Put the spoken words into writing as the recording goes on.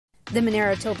The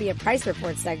Monerotopia Price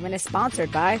Report segment is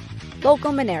sponsored by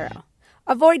Local Monero.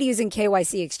 Avoid using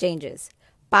KYC exchanges.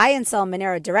 Buy and sell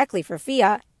Monero directly for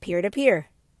fiat, peer-to-peer.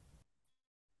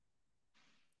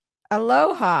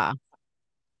 Aloha.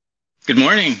 Good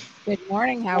morning. Good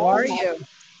morning. How are you?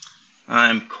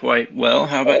 I'm quite well.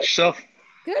 How about yourself?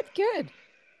 Good, good.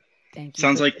 Thank you.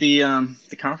 Sounds like the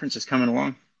conference is coming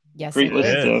along. Yes, Great it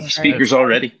list is. of speakers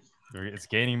already. It's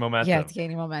gaining momentum. Yeah, it's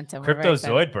gaining momentum. Crypto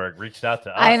Zoidberg reached out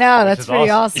to us. I know, that's pretty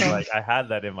awesome. Like I had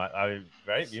that in my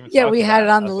right. Yeah, we had it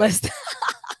on the list.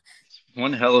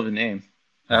 One hell of a name.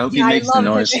 I hope he makes the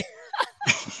noise. He's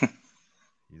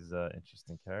an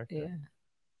interesting character. Yeah.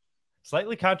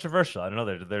 Slightly controversial. I don't know.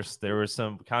 There was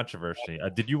some controversy.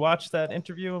 Did you watch that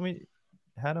interview when we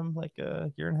had him like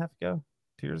a year and a half ago,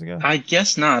 2 years ago? I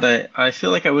guess not. I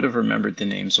feel like I would have remembered the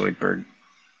name Zoidberg.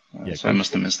 Yeah, so I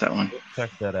must have missed that one. Check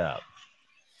that out.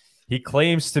 He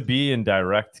claims to be in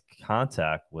direct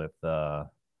contact with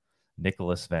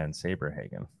Nicholas Van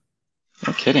Saberhagen.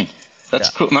 No kidding. That's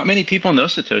cool. Not many people know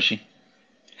Satoshi.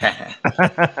 But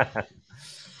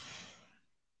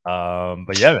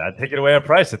yeah, man, take it away on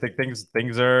price. I think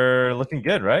things are looking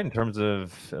good, right? In terms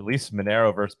of at least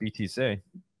Monero versus BTC.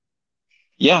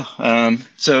 Yeah.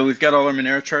 So we've got all our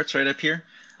Monero charts right up here.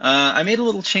 I made a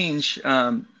little change.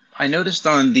 I noticed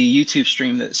on the YouTube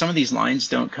stream that some of these lines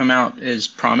don't come out as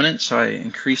prominent, so I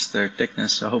increased their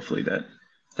thickness. So hopefully that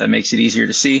makes it easier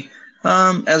to see.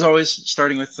 As always,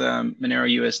 starting with Monero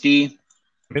USD.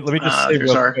 Let me just say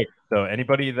real quick. So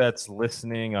anybody that's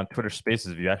listening on Twitter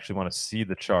Spaces, if you actually want to see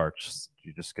the charts,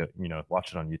 you just go,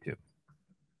 watch it on YouTube.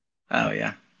 Oh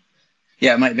yeah,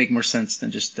 yeah. It might make more sense than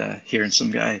just hearing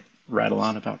some guy rattle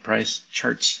on about price.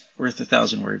 Charts worth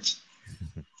 1,000 words.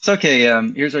 It's okay.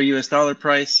 Here's our US dollar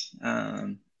price.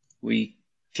 We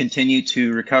continue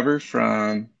to recover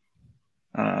from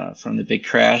the big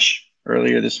crash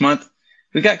earlier this month.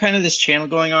 We've got kind of this channel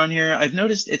going on here. I've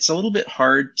noticed it's a little bit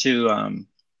hard to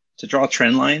draw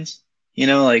trend lines.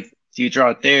 Like, do you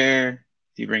draw it there?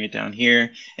 Do you bring it down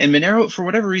here? And Monero, for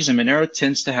whatever reason, Monero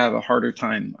tends to have a harder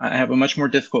time. I have a much more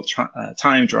difficult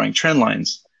time drawing trend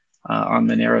lines on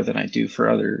Monero than I do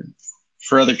for other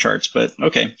charts. But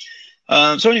okay.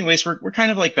 So anyways, we're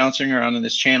kind of like bouncing around in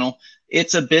this channel.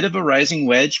 It's a bit of a rising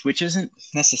wedge, which isn't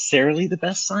necessarily the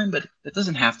best sign, but it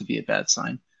doesn't have to be a bad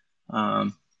sign.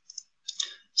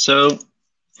 So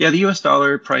yeah, the US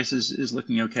dollar price is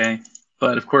looking okay.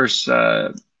 But of course,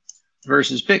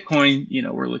 versus Bitcoin,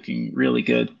 we're looking really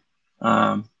good.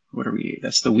 What are we?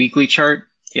 That's the weekly chart.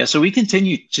 Yeah, so we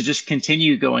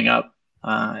continue going up.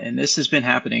 And this has been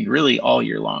happening really all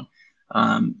year long.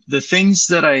 The things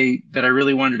that I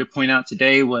really wanted to point out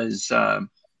today was,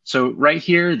 so right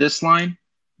here, this line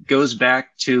goes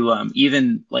back to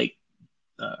even like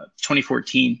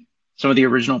 2014, some of the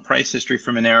original price history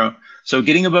for Monero. So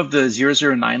getting above the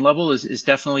 009 level is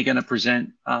definitely going to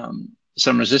present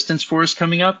some resistance for us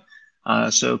coming up.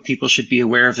 So people should be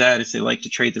aware of that if they like to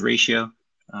trade the ratio.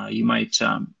 You might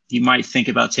think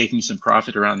about taking some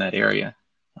profit around that area.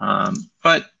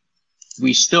 But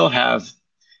we still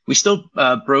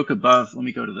broke above. Let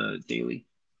me go to the daily.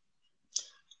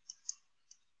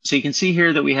 So you can see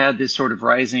here that we had this sort of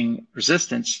rising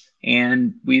resistance,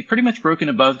 and we've pretty much broken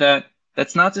above that.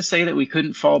 That's not to say that we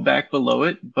couldn't fall back below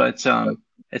it, but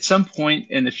at some point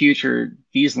in the future,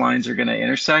 these lines are going to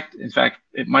intersect. In fact,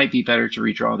 it might be better to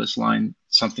redraw this line,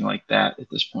 something like that at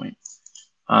this point.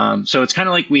 So it's kind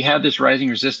of like we have this rising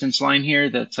resistance line here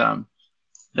that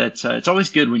it's always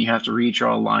good when you have to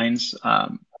redraw lines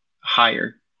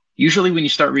higher. Usually when you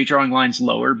start redrawing lines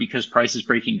lower because price is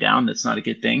breaking down, that's not a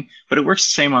good thing, but it works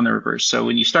the same on the reverse. So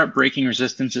when you start breaking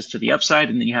resistances to the upside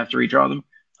and then you have to redraw them,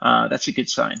 that's a good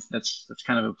sign. That's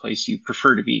kind of a place you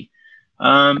prefer to be.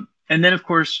 And then of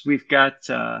course we've got,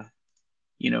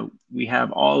 we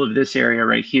have all of this area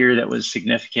right here that was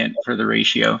significant for the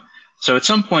ratio. So at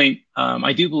some point,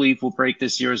 I do believe we'll break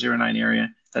this 009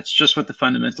 area. That's just what the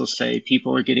fundamentals say.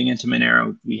 People are getting into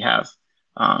Monero. We have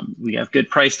good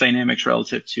price dynamics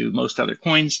relative to most other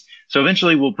coins. So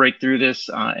eventually we'll break through this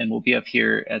and we'll be up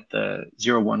here at the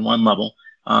 011 level.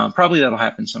 Probably that'll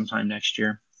happen sometime next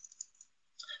year.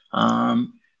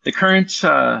 The current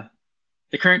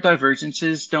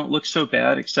divergences don't look so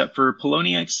bad, except for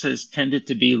Poloniex has tended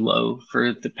to be low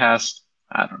for the past,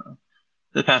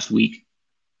 the past week.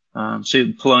 So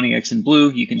Poloniex in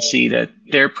blue, you can see that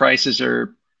their prices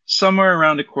are somewhere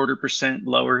around 0.25%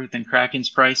 lower than Kraken's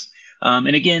price.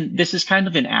 And again, this is kind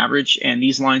of an average, and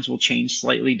these lines will change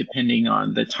slightly depending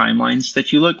on the timelines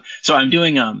that you look. So I'm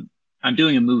doing a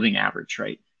moving average,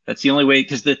 right? That's the only way,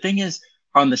 because the thing is,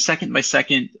 on the second by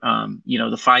second, the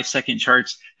 5-second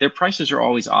charts, their prices are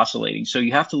always oscillating. So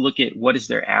you have to look at what is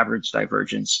their average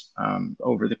divergence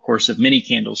over the course of many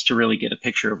candles to really get a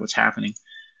picture of what's happening.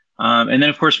 And then,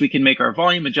 of course, we can make our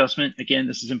volume adjustment. Again,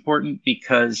 this is important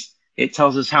because it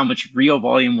tells us how much real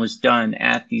volume was done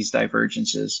at these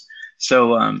divergences.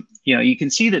 So, you can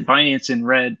see that Binance in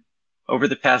red over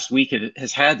the past week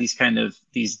has had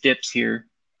these dips here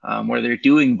where they're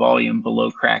doing volume below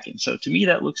cracking. So to me,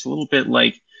 that looks a little bit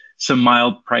like some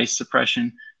mild price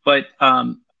suppression. But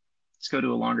let's go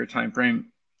to a longer time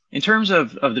frame. In terms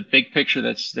of the big picture,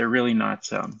 that's really not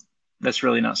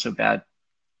so bad.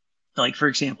 Like, for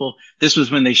example, this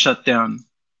was when they shut down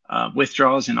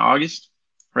withdrawals in August,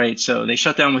 right? So they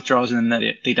shut down withdrawals and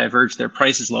then they diverged their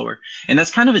prices lower. And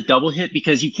that's kind of a double hit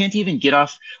because you can't even get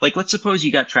off. Like, let's suppose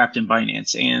you got trapped in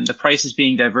Binance and the price is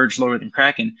being diverged lower than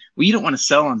Kraken. Well, you don't want to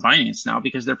sell on Binance now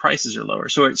because their prices are lower.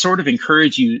 So it sort of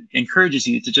encourages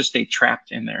you to just stay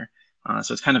trapped in there.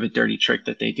 So it's kind of a dirty trick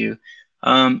that they do.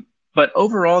 But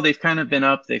overall, they've kind of been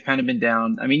up. They've kind of been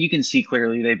down. I mean, you can see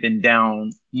clearly they've been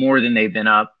down more than they've been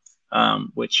up.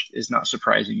 Which is not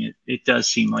surprising. It does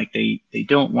seem like they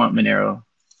don't want Monero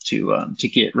to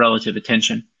get relative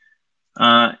attention.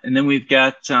 And then we've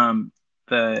got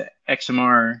the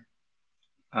XMR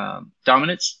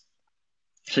dominance.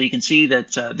 So you can see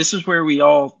that this is where we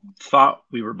all thought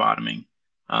we were bottoming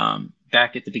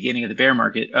back at the beginning of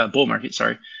the bull market,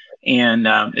 sorry. And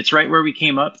it's right where we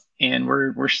came up, and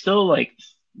we're still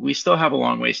we still have a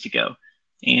long ways to go.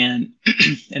 And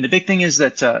and the big thing is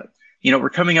that we're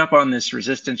coming up on this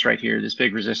resistance right here, this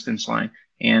big resistance line,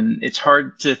 and it's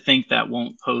hard to think that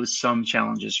won't pose some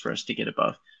challenges for us to get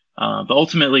above. But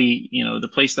ultimately, the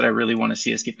place that I really want to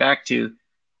see us get back to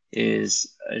is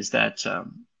that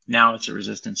now it's a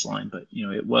resistance line, but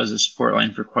it was a support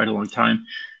line for quite a long time.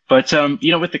 But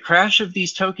with the crash of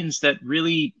these tokens that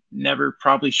really never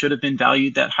probably should have been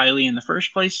valued that highly in the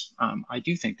first place, I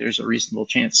do think there's a reasonable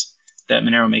chance that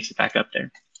Monero makes it back up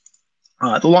there.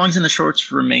 The longs and the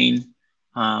shorts remain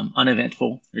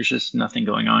uneventful. There's just nothing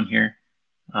going on here.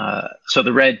 So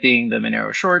the red being the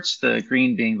Monero shorts, the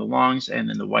green being the longs, and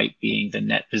then the white being the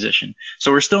net position.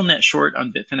 So we're still net short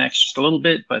on Bitfinex just a little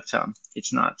bit, but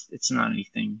it's not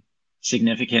anything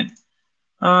significant.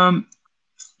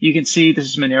 You can see this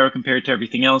is Monero compared to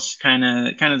everything else, kind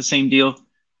of the same deal.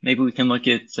 Maybe we can look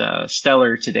at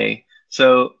Stellar today.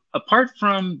 So apart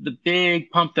from the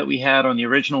big pump that we had on the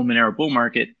original Monero bull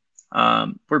market,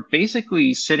 we're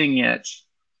basically sitting at,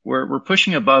 we're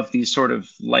pushing above these sort of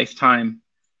lifetime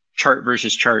chart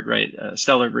versus chart, right?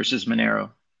 Stellar versus Monero,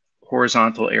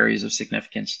 horizontal areas of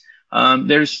significance.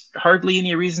 There's hardly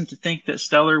any reason to think that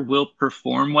Stellar will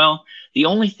perform well. The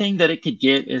only thing that it could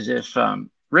get is if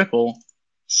Ripple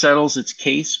settles its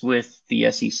case with the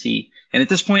SEC. And at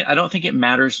this point, I don't think it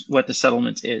matters what the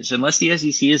settlement is, unless the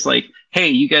SEC is like, hey,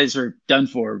 you guys are done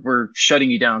for. We're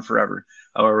shutting you down forever.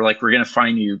 Or like, we're going to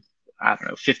fine you, I don't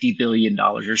know, $50 billion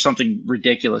or something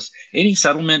ridiculous. Any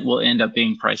settlement will end up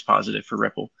being price positive for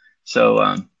Ripple.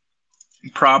 So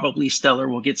probably Stellar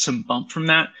will get some bump from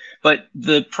that. But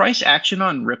the price action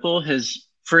on Ripple has,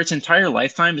 for its entire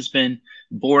lifetime, has been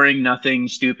boring, nothing,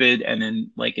 stupid. And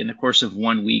then like in the course of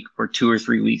 1 week or 2 or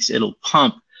 3 weeks, it'll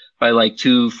pump by like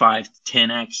 2, 5,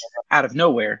 10x out of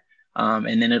nowhere.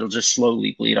 And then it'll just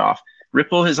slowly bleed off.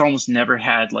 Ripple has almost never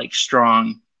had like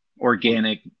strong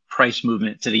organic price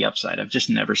movement to the upside. I've just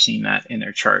never seen that in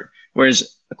their chart.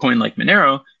 Whereas a coin like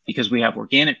Monero, because we have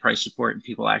organic price support and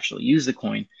people actually use the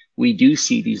coin, we do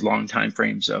see these long time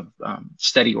frames of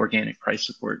steady organic price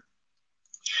support.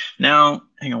 Now,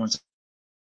 hang on one second.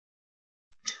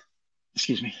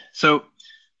 Excuse me. So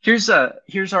here's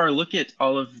our look at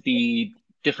all of the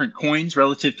different coins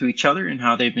relative to each other and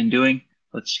how they've been doing.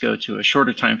 Let's go to a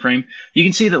shorter time frame. You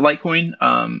can see that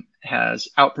Litecoin has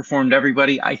outperformed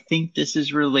everybody. I think this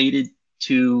is related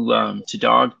to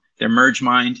Dog, their merge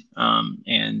mind,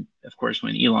 and of course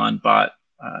when Elon bought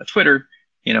Twitter,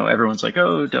 everyone's like,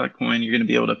 oh, Dogecoin, you're going to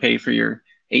be able to pay for your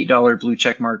 $8 blue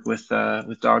check mark with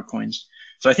Dog coins.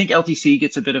 So I think LTC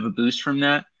gets a bit of a boost from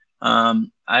that.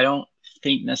 I don't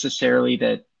think necessarily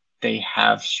that they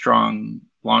have strong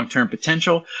long-term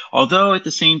potential, although at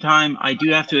the same time, I do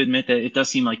have to admit that it does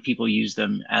seem like people use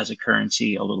them as a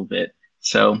currency a little bit.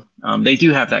 So they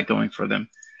do have that going for them.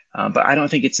 But I don't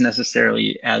think it's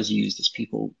necessarily as used as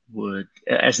people would,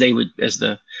 as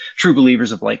the true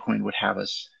believers of Litecoin would have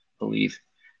us believe.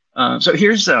 So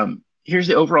here's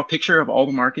the overall picture of all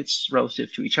the markets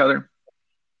relative to each other.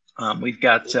 We've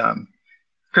got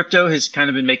crypto has kind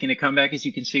of been making a comeback, as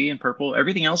you can see in purple.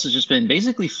 Everything else has just been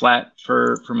basically flat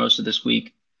for most of this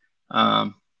week.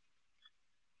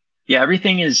 Yeah,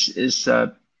 everything is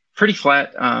pretty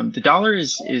flat. The dollar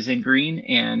is in green,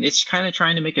 and it's kind of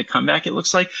trying to make a comeback, it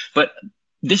looks like. But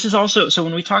this is also, so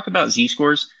when we talk about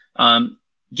z-scores,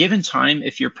 given time,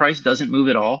 if your price doesn't move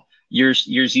at all, your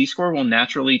z-score will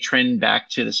naturally trend back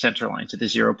to the center line, to the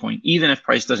 0 point, even if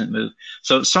price doesn't move.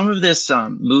 So some of this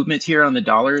movement here on the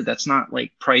dollar, that's not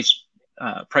like price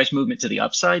movement to the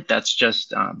upside. That's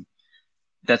just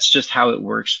how it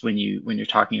works when you're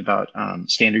talking about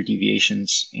standard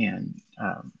deviations and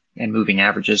moving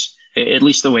averages, at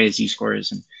least the way a z-score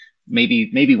is. And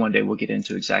maybe one day we'll get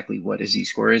into exactly what a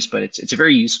z-score is, but it's a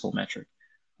very useful metric.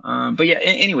 But yeah,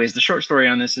 anyways, the short story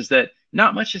on this is that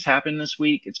not much has happened this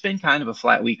week. It's been kind of a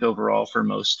flat week overall for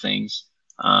most things.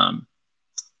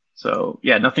 So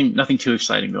yeah, nothing too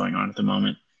exciting going on at the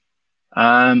moment.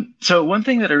 So one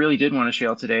thing that I really did want to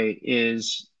share today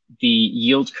is the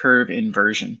yield curve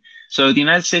inversion. So the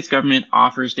United States government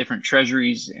offers different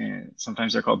treasuries, and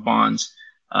sometimes they're called bonds,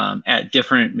 at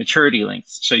different maturity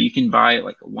lengths. So you can buy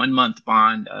like a 1 month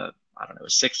bond, I don't know, a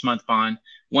 6 month bond,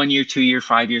 1 year, 2 year,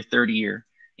 5 year, 30 year.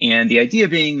 And the idea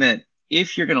being that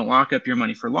if you're going to lock up your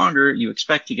money for longer, you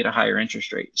expect to get a higher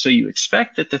interest rate. So you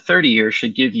expect that the 30 year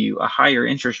should give you a higher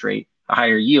interest rate, a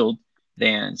higher yield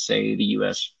than, say, the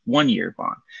US 1 year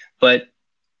bond. But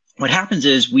what happens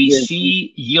is we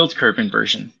see yield curve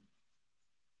inversion.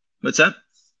 What's that?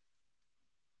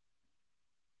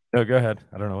 No, go ahead.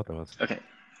 I don't know what that was. Okay.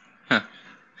 Huh.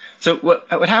 So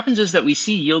what happens is that we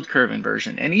see yield curve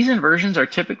inversion, and these inversions are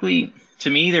typically, to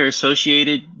me, they're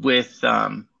associated with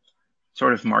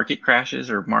sort of market crashes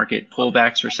or market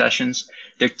pullbacks, recessions.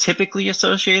 They're typically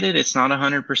associated. It's not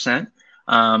 100%.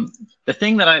 The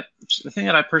thing that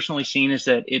I've personally seen is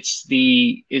that it's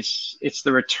the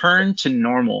return to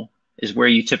normal is where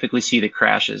you typically see the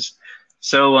crashes.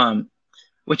 So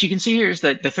what you can see here is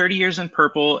that the 30 years in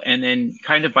purple, and then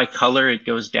kind of by color, it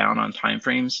goes down on time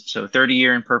frames. So 30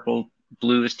 year in purple,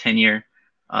 blue is 10 year,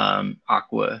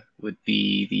 aqua would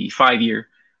be the 5 year,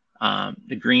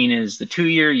 the green is the 2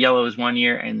 year, yellow is 1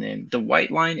 year, and then the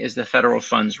white line is the federal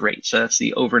funds rate. So that's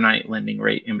the overnight lending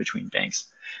rate in between banks.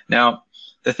 Now,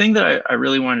 the thing that I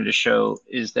really wanted to show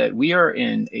is that we are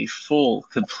in a full,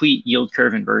 complete yield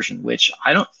curve inversion, which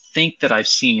I don't think that I've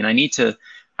seen.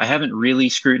 I haven't really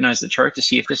scrutinized the chart to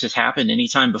see if this has happened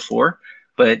anytime before,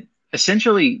 but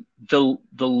essentially the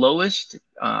lowest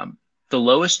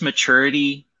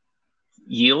maturity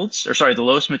yields, or sorry, the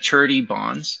lowest maturity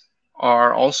bonds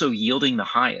are also yielding the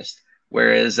highest,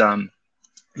 whereas the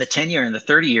 10 year and the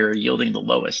 30 year are yielding the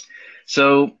lowest.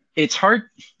 So it's hard.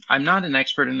 I'm not an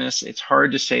expert in this. It's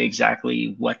hard to say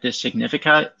exactly what this is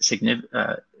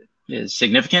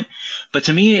significant, but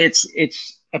to me,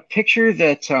 it's a picture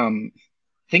that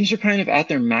things are kind of at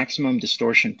their maximum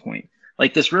distortion point.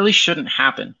 Like this really shouldn't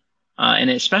happen, and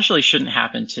it especially shouldn't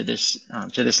happen to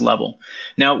this level.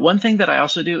 Now, one thing that I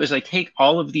also do is I take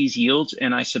all of these yields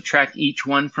and I subtract each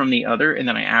one from the other, and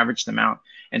then I average them out.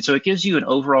 And so it gives you an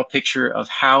overall picture of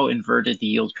how inverted the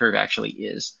yield curve actually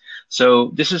is.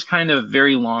 So this is kind of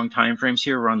very long time frames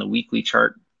here. We're on the weekly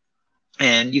chart,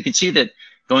 and you can see that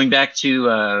going back to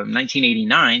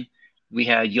 1989. We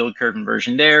had yield curve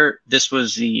inversion there. This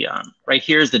was the, right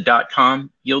here is the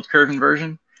 .com yield curve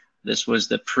inversion. This was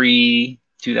the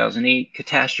pre-2008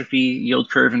 catastrophe yield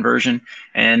curve inversion.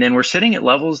 And then we're sitting at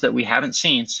levels that we haven't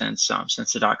seen since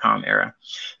the .com era.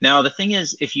 Now, the thing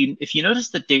is, if you notice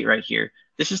the date right here,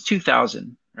 this is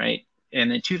 2000, right?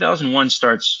 And then 2001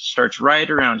 starts right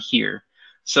around here.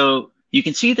 So you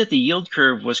can see that the yield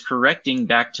curve was correcting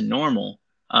back to normal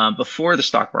before the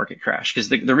stock market crash, because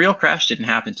the real crash didn't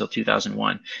happen until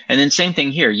 2001. And then same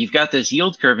thing here. You've got this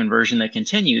yield curve inversion that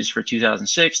continues for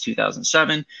 2006,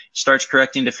 2007, starts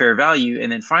correcting to fair value.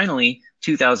 And then finally,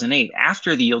 2008,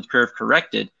 after the yield curve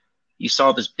corrected, you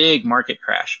saw this big market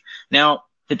crash. Now,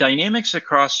 the dynamics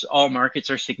across all markets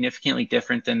are significantly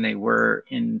different than they were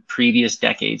in previous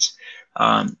decades.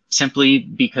 Simply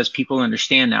because people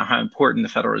understand now how important the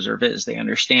Federal Reserve is. They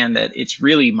understand that it's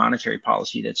really monetary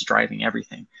policy that's driving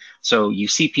everything. So you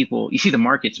see the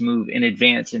markets move in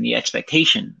advance in the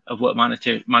expectation of what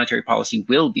monetary policy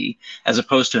will be, as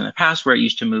opposed to in the past where it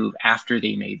used to move after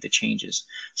they made the changes.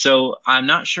 So I'm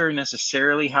not sure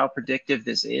necessarily how predictive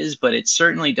this is, but it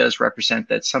certainly does represent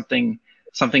that something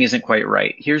isn't quite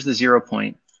right. Here's the 0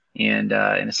 point, and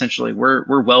essentially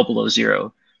we're well below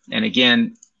zero. And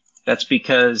again, that's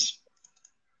because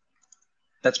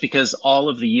all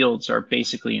of the yields are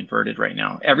basically inverted right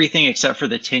now. Everything except for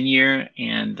the 10 year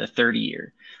and the 30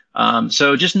 year.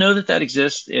 So just know that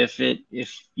exists. If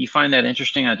you find that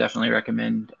interesting, I definitely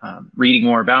recommend reading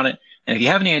more about it. And if you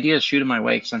have any ideas, shoot them my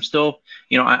way, because I'm still,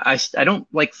 I don't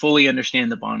like fully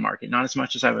understand the bond market, not as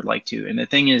much as I would like to. And the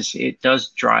thing is, it does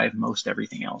drive most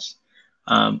everything else.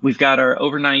 We've got our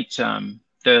overnight,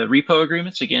 the repo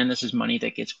agreements. Again, this is money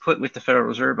that gets put with the Federal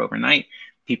Reserve overnight.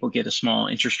 People get a small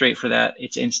interest rate for that.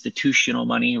 It's institutional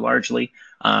money largely.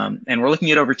 And we're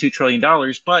looking at over $2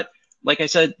 trillion. But like I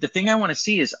said, the thing I want to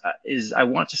see is I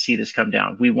want to see this come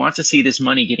down. We want to see this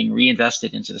money getting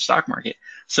reinvested into the stock market.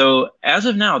 So as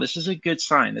of now, this is a good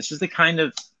sign. This is the kind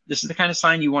of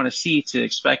sign you want to see to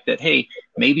expect that, hey,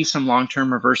 maybe some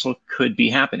long-term reversal could be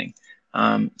happening.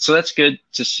 So that's good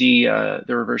to see the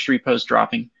reverse repos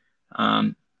dropping.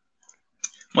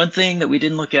 One thing that we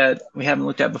haven't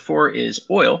looked at before is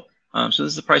oil. So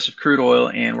this is the price of crude oil,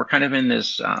 and we're kind of in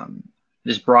this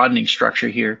this broadening structure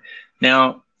here.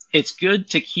 Now, it's good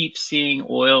to keep seeing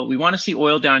oil. We want to see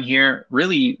oil down here.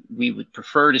 Really, we would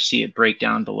prefer to see it break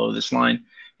down below this line.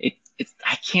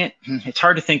 It's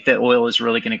hard to think that oil is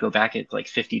really going to go back at like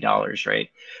 $50, right?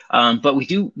 But we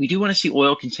do want to see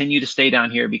oil continue to stay down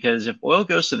here, because if oil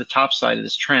goes to the top side of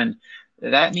this trend,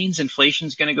 that means inflation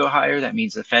is going to go higher. That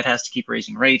means the Fed has to keep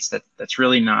raising rates.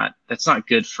 That's not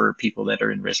good for people that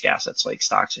are in risk assets like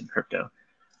stocks and crypto.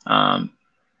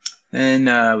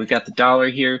 Then we've got the dollar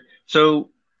here. So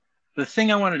the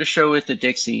thing I wanted to show with the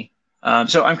Dixie,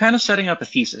 so I'm kind of setting up a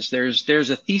thesis. There's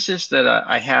a thesis that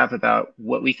I have about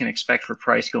what we can expect for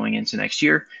price going into next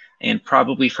year, and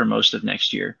probably for most of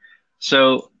next year.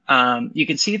 So you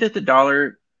can see that the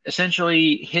dollar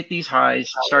essentially hit these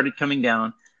highs, started coming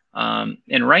down.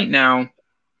 And right now,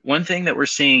 one thing that we're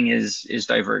seeing is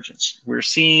divergence. We're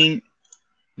seeing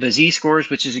the Z-scores,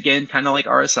 which is, again, kind of like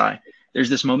RSI. There's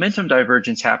this momentum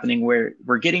divergence happening where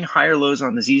we're getting higher lows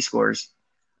on the Z-scores,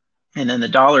 and then the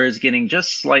dollar is getting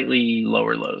just slightly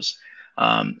lower lows.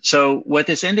 So what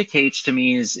this indicates to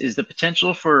me is the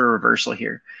potential for a reversal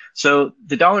here. So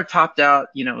the dollar topped out,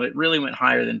 it really went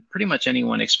higher than pretty much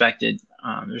anyone expected.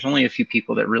 There's only a few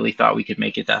people that really thought we could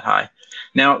make it that high.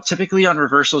 Now, typically on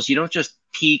reversals, you don't just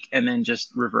peak and then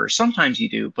just reverse. Sometimes you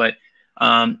do, but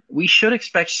we should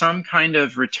expect some kind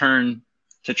of return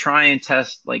to try and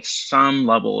test like some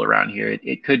level around here.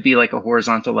 It could be like a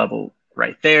horizontal level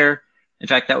right there. In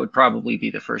fact, that would probably be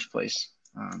the first place.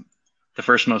 The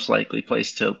first most likely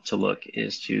place to look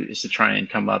is to try and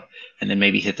come up and then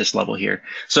maybe hit this level here.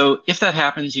 So if that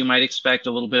happens, you might expect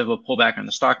a little bit of a pullback on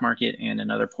the stock market and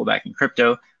another pullback in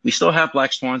crypto. We still have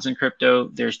black swans in crypto.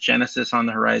 There's Genesis on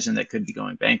the horizon that could be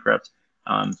going bankrupt.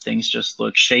 Things just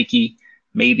look shaky.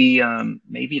 Maybe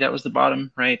that was the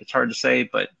bottom, right? It's hard to say,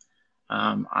 but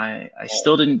I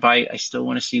still didn't bite. I still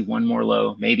want to see one more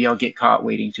low. Maybe I'll get caught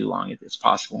waiting too long if it's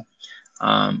possible.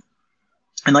 And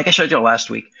like I showed you last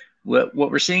week, what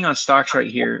we're seeing on stocks right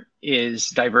here is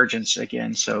divergence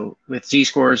again. So with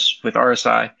Z-scores, with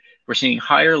RSI, we're seeing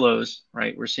higher lows,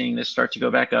 right? We're seeing this start to go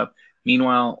back up.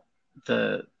 Meanwhile,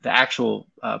 the actual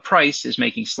price is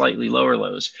making slightly lower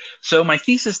lows. So my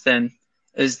thesis then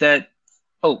is that,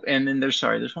 oh, and then there's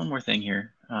one more thing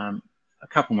here. A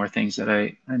couple more things that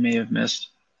I may have missed.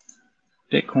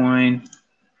 Bitcoin.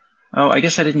 Oh, I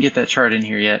guess I didn't get that chart in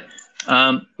here yet.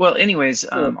 Well, anyways,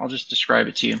 I'll just describe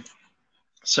it to you.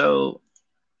 So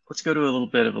let's go to a little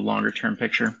bit of a longer term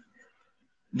picture.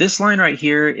 This line right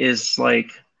here is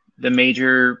like the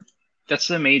major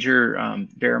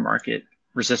bear market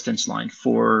resistance line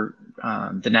for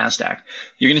the NASDAQ.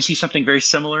 You're going to see something very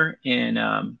similar in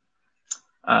on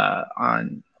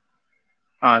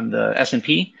the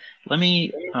S&P. Let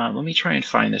me try and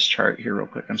find this chart here real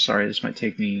quick. I'm sorry, this might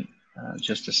take me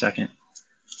just a second.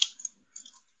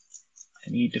 I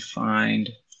need to find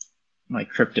my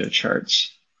crypto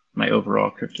charts, my overall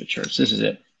crypto charts. This is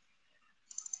it.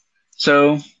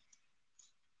 So let's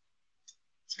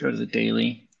go to the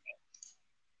daily.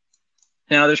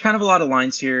 Now there's kind of a lot of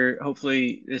lines here.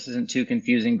 Hopefully this isn't too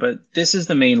confusing, but this is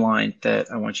the main line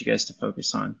that I want you guys to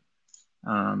focus on.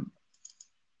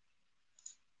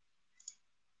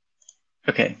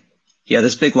 Okay, yeah,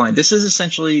 this big line. This is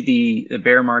essentially the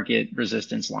bear market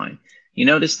resistance line. You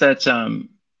notice that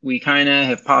we kind of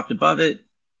have popped above it.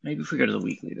 Maybe if we go to the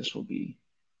weekly, this will be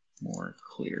more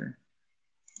clear.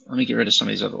 Let me get rid of some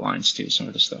of these other lines too. Some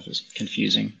of this stuff is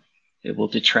confusing. It will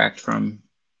detract from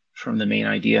the main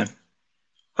idea.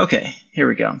 Okay, here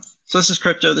we go. So this is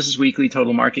crypto. This is weekly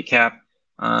total market cap.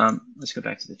 Let's go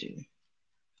back to the daily.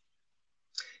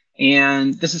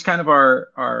 And this is kind of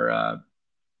our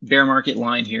bear market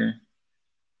line here.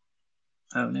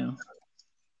 Oh no.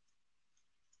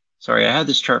 Sorry, I had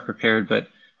this chart prepared, but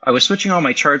I was switching all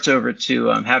my charts over to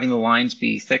having the lines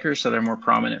be thicker so they're more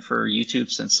prominent for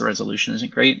YouTube since the resolution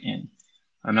isn't great. And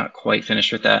I'm not quite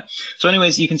finished with that. So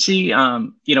anyways, you can see,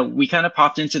 we kind of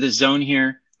popped into this zone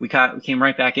here. We came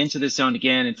right back into this zone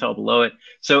again and fell below it.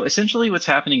 So essentially what's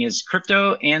happening is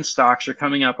crypto and stocks are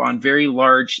coming up on very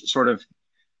large sort of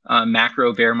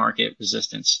macro bear market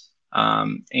resistance.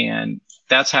 And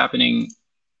that's happening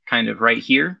kind of right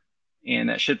here. And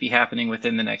that should be happening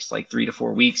within the next like 3 to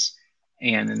 4 weeks.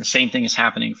 And then the same thing is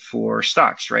happening for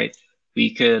stocks, right?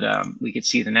 We could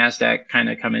see the NASDAQ kind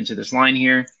of come into this line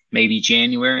here, maybe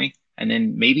January, and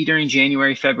then maybe during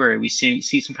January, February, we see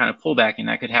some kind of pullback, and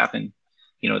that could happen.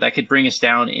 That could bring us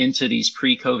down into these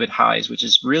pre-COVID highs, which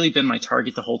has really been my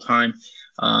target the whole time.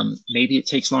 Maybe it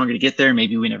takes longer to get there.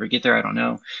 Maybe we never get there. I don't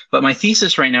know. But my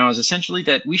thesis right now is essentially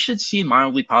that we should see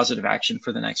mildly positive action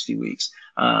for the next few weeks.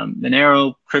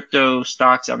 Monero, crypto,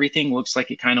 stocks, everything looks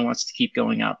like it kind of wants to keep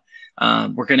going up.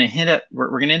 We're going to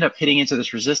end up hitting into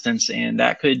this resistance, and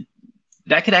that could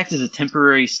act as a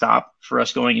temporary stop for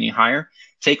us going any higher,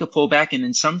 take a pullback, and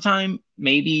then sometime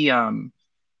maybe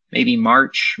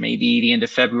March, maybe the end of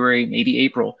February, maybe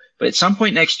April. But at some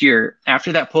point next year,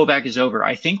 after that pullback is over,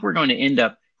 I think we're going to end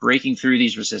up breaking through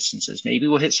these resistances. Maybe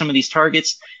we'll hit some of these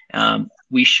targets.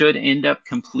 We should end up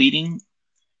completing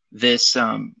this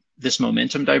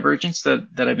momentum divergence that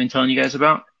I've been telling you guys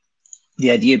about.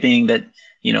 The idea being that,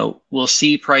 we'll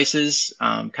see prices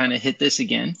kind of hit this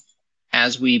again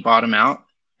as we bottom out.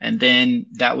 And then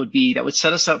that would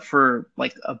set us up for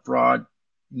like a broad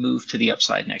move to the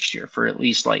upside next year for at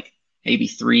least like maybe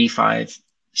 3, 5,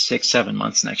 6, 7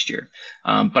 months next year.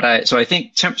 So I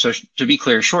think, so to be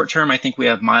clear, short term, I think we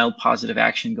have mild positive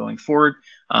action going forward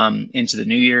into the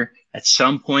new year. At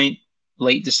some point,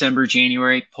 late December,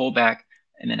 January, pullback.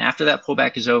 And then after that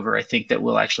pullback is over, I think that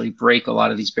we'll actually break a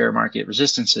lot of these bear market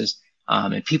resistances.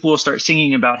 And people will start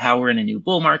singing about how we're in a new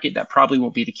bull market. That probably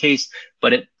won't be the case,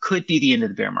 but it could be the end of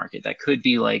the bear market. That could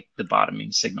be like the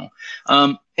bottoming signal.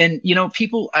 And,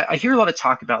 people, I hear a lot of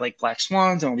talk about like black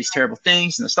swans and all these terrible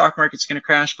things and the stock market's going to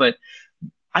crash, but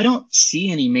I don't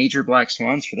see any major black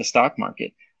swans for the stock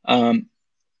market.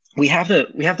 We have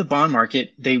the bond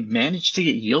market. They managed to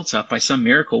get yields up by some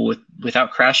miracle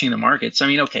without crashing the markets. I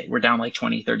mean, okay, we're down like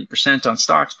 20, 30% on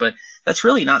stocks, but that's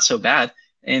really not so bad.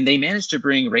 And they managed to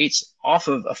bring rates off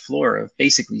of a floor of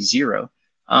basically zero.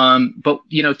 But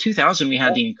 2000, we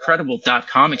had the incredible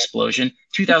 .com explosion.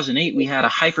 2008, we had a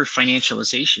hyper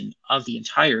financialization of the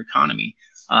entire economy.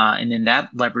 And then that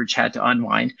leverage had to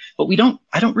unwind. But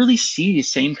I don't really see the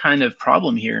same kind of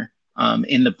problem here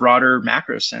in the broader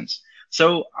macro sense.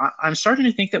 So I'm starting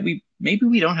to think that maybe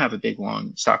we don't have a big,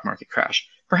 long stock market crash.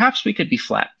 Perhaps we could be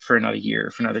flat for another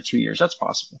year, for another 2 years. That's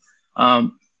possible.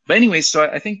 But anyways, so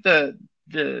I think the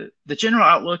general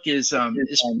outlook is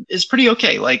pretty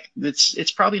okay. Like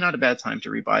it's probably not a bad time to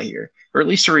rebuy here, or at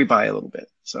least to rebuy a little bit.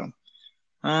 So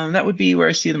that would be where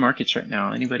I see the markets right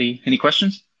now. Anybody, any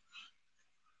questions?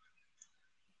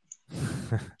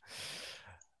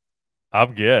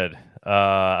 I'm good.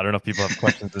 I don't know if people have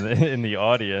questions in the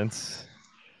audience.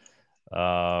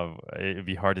 It'd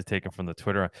be hard to take them from the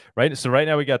Twitter, right? So right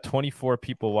now we got 24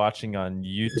 people watching on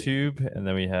YouTube, and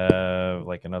then we have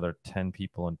like another 10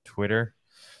 people on Twitter.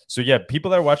 So yeah,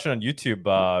 people that are watching on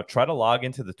YouTube, try to log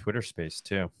into the Twitter space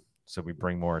too, so we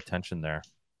bring more attention there.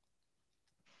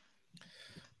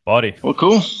 Buddy, well,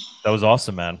 cool. That was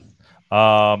awesome, man.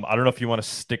 I don't know if you want to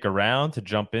stick around to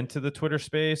jump into the Twitter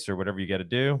space or whatever you got to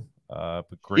do.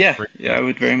 But great. I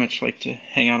would very much like to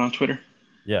hang out on Twitter.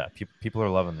 Yeah, people are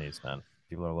loving these, man.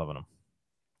 People are loving them.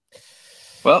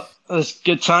 Well, it was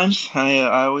good times. I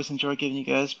always enjoy giving you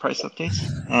guys price updates.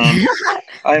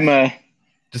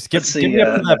 Just give me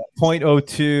up to that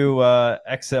 0.02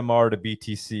 XMR to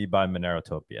BTC by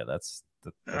Monerotopia. That's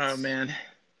oh man,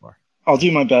 I'll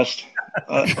do my best.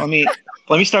 Let me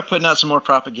start putting out some more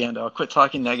propaganda. I'll quit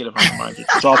talking negative on the market.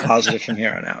 It's all positive from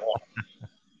here on out.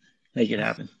 Make it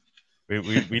happen.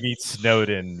 We need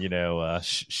Snowden,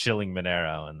 shilling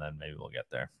Monero, and then maybe we'll get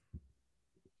there.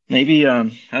 Maybe I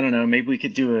don't know. Maybe we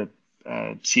could do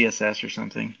a CSS or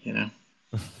something.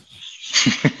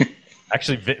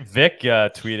 Actually, Vic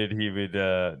tweeted he would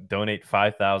donate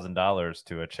 $5,000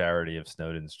 to a charity of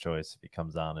Snowden's choice if he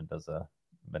comes on and does a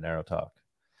Monero talk.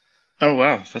 Oh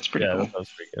wow, that's pretty cool. That was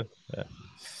pretty good. Yeah.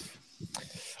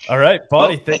 All right,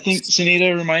 buddy. Well, I think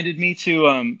Sunita reminded me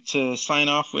to sign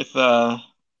off with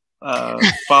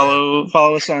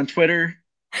follow us on Twitter,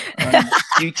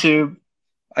 YouTube.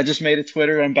 I just made a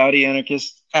Twitter. I'm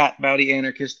bawdyanarchist at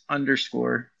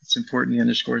bawdyanarchist_. It's important. The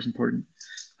underscore is important.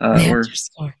 Or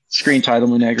screen title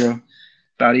Monegro,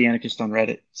 bawdyanarchist on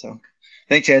Reddit. So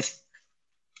thanks, guys.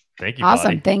 Thank you. Awesome.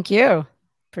 Buddy. Thank you.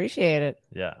 Appreciate it.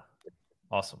 Yeah.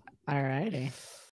 Awesome. All righty.